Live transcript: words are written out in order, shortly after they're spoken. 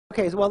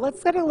Okay, well,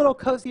 let's get a little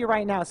cozy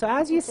right now. So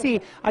as you see,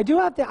 I do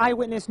have the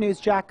Eyewitness News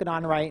jacket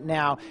on right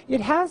now.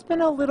 It has been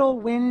a little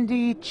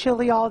windy,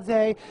 chilly all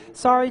day.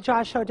 Sorry,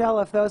 Josh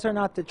Hodell, if those are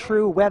not the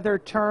true weather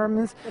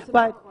terms.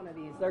 But one of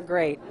these. They're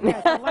great.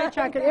 yes, a light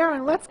jacket.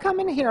 Aaron, let's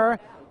come in here.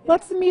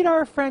 Let's meet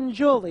our friend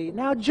Julie.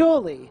 Now,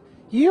 Julie,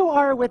 you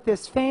are with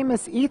this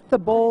famous Eat the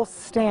Bowl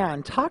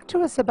stand. Talk to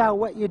us about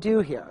what you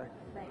do here.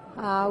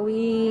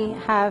 We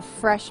have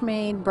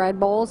fresh-made bread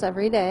bowls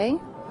every day,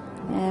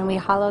 and we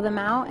hollow them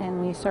out,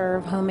 and we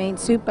serve homemade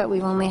soup, but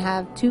we only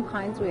have two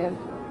kinds. We have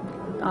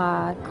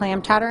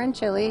clam chowder and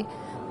chili,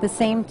 the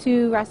same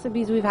two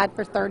recipes we've had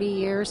for 30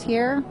 years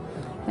here,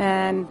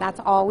 and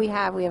that's all we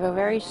have. We have a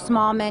very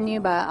small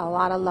menu, but a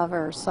lot of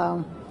lovers.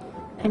 So.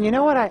 And you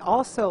know what I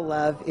also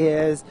love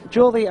is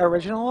Julie,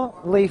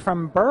 originally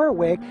from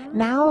Berwick,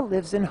 now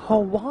lives in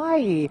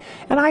Hawaii.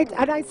 And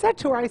I said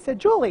to her, I said,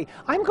 Julie,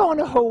 I'm going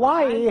to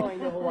Hawaii. I'm going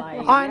to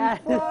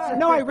Hawaii.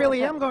 No, I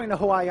really am going to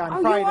Hawaii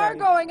on Friday. You are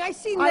going. I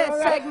seen that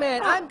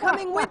segment. I'm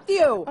coming with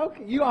you.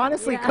 Okay, you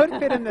honestly could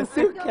fit in the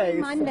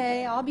suitcase.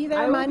 Monday. I'll be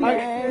there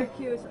Monday.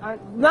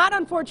 Not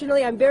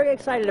unfortunately. I'm very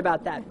excited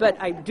about that, but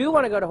I do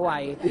want to go to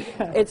Hawaii.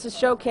 It's a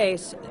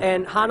showcase,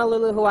 and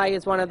Honolulu, Hawaii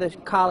is one of the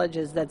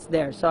colleges that's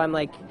there. So I'm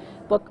like,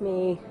 book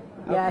me.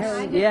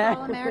 Yes.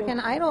 All American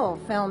Idol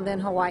filmed in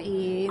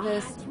Hawaii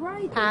this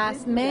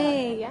past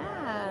May.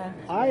 Yeah.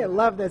 I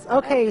love this.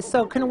 Okay,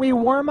 so can we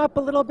warm up a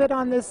little bit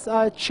on this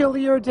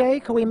chillier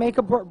day? Can we make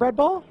a bread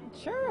bowl?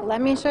 Sure.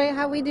 Let me show you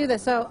how we do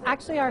this. So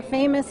actually our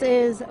famous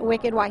is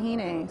Wicked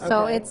Wahine.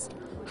 So it's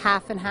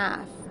half and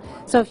half.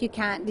 So if you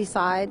can't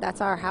decide, that's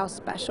our house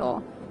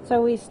special.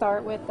 So we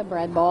start with the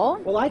bread bowl.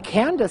 Well, I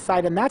can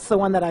decide, and that's the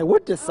one that I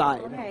would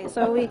decide. Okay,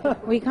 so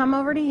we come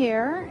over to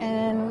here,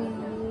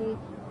 and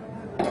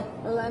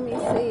let me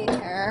see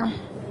here.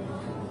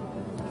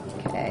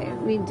 Okay,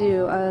 we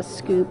do a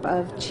scoop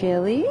of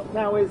chili.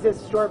 Now, is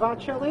this store-bought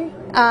chili?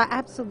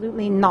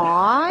 Absolutely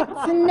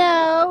not.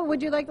 No.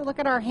 Would you like to look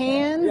at our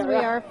hands? We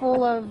are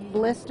full of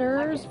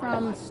blisters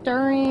from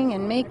stirring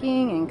and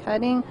making and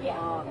cutting.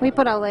 We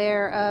put a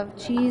layer of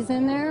cheese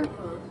in there.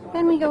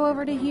 Then we go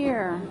over to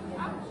here.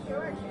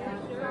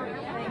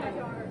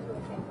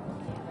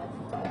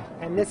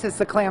 And this is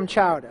the clam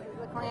chowder.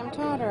 The clam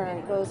chowder.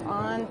 It goes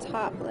on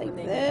top like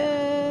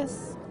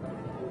this.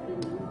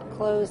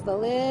 Close the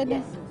lid.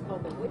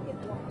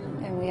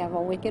 And we have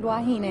a Wicked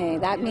Wahine.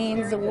 That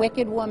means a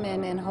wicked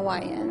woman in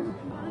Hawaiian.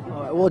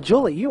 Well,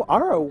 Julie, you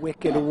are a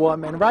wicked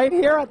woman right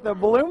here at the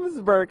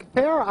Bloomsburg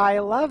Fair. I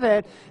love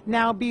it.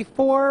 Now,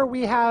 before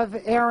we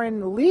have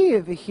Aaron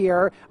leave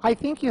here, I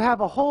think you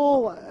have a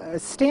whole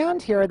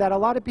stand here that a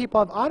lot of people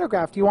have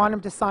autographed. You want him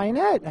to sign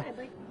it?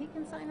 He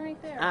can sign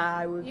right there.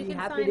 I would be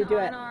happy to do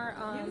it.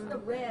 Use the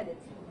red.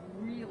 It's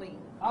really...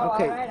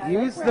 Okay,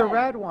 use the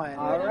red one.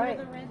 All right.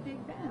 The red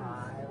big pens.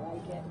 I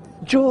like it.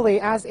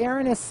 Julie, as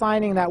Aaron is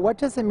signing that, what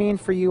does it mean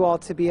for you all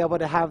to be able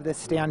to have this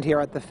stand here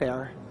at the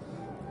fair?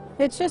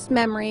 It's just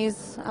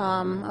memories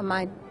of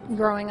my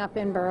growing up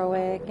in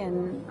Berwick,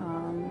 and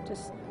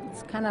just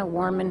it's kind of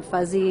warm and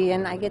fuzzy,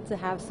 and I get to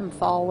have some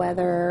fall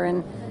weather,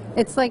 and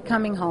it's like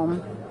coming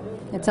home.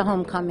 It's a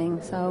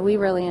homecoming, so we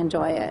really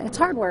enjoy it. It's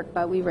hard work,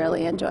 but we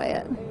really enjoy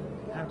it.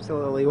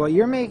 Absolutely. Well,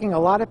 you're making a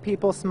lot of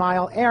people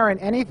smile. Aaron,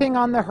 anything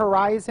on the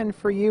horizon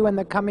for you in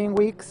the coming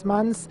weeks,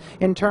 months,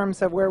 in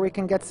terms of where we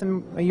can get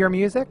some of your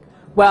music?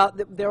 Well,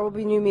 there will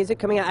be new music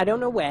coming out. I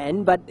don't know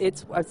when, but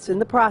it's in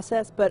the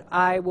process. But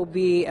I will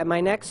be.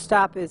 My next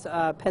stop is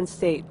Penn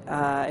State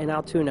in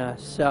Altoona.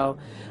 So,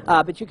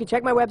 but you can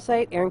check my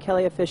website, Aaron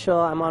Kelly Official.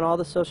 I'm on all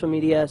the social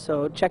media,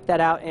 so check that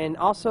out. And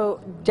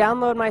also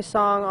download my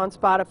song on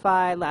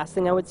Spotify. Last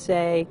thing I would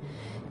say,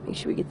 make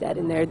sure we get that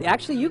in there.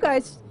 Actually, you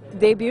guys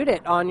debuted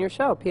it on your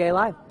show, PA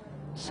Live.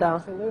 So,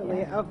 absolutely.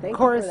 Yeah, of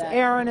course,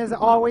 Aaron is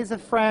always a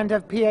friend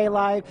of PA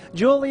Live.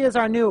 Julie is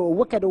our new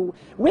wicked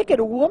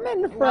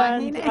woman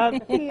friend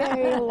of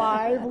PA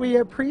Live. We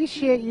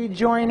appreciate you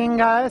joining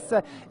us.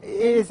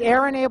 Is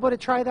Aaron able to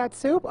try that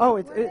soup?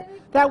 Oh,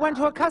 that went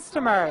to a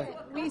customer.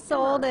 We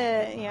sold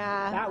it,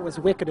 yeah. That was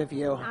wicked of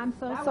you. I'm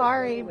so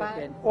sorry,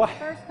 but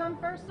first come,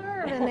 first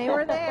serve, and they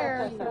were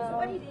there.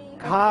 So.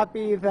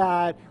 Copy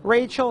that.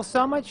 Rachel,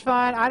 so much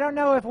fun. I don't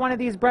know if one of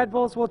these bread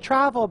bowls will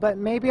travel, but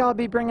maybe I'll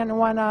be bringing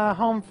one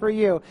home for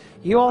you.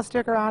 You all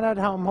stick around at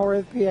home. More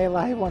with PA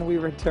Live when we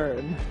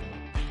return.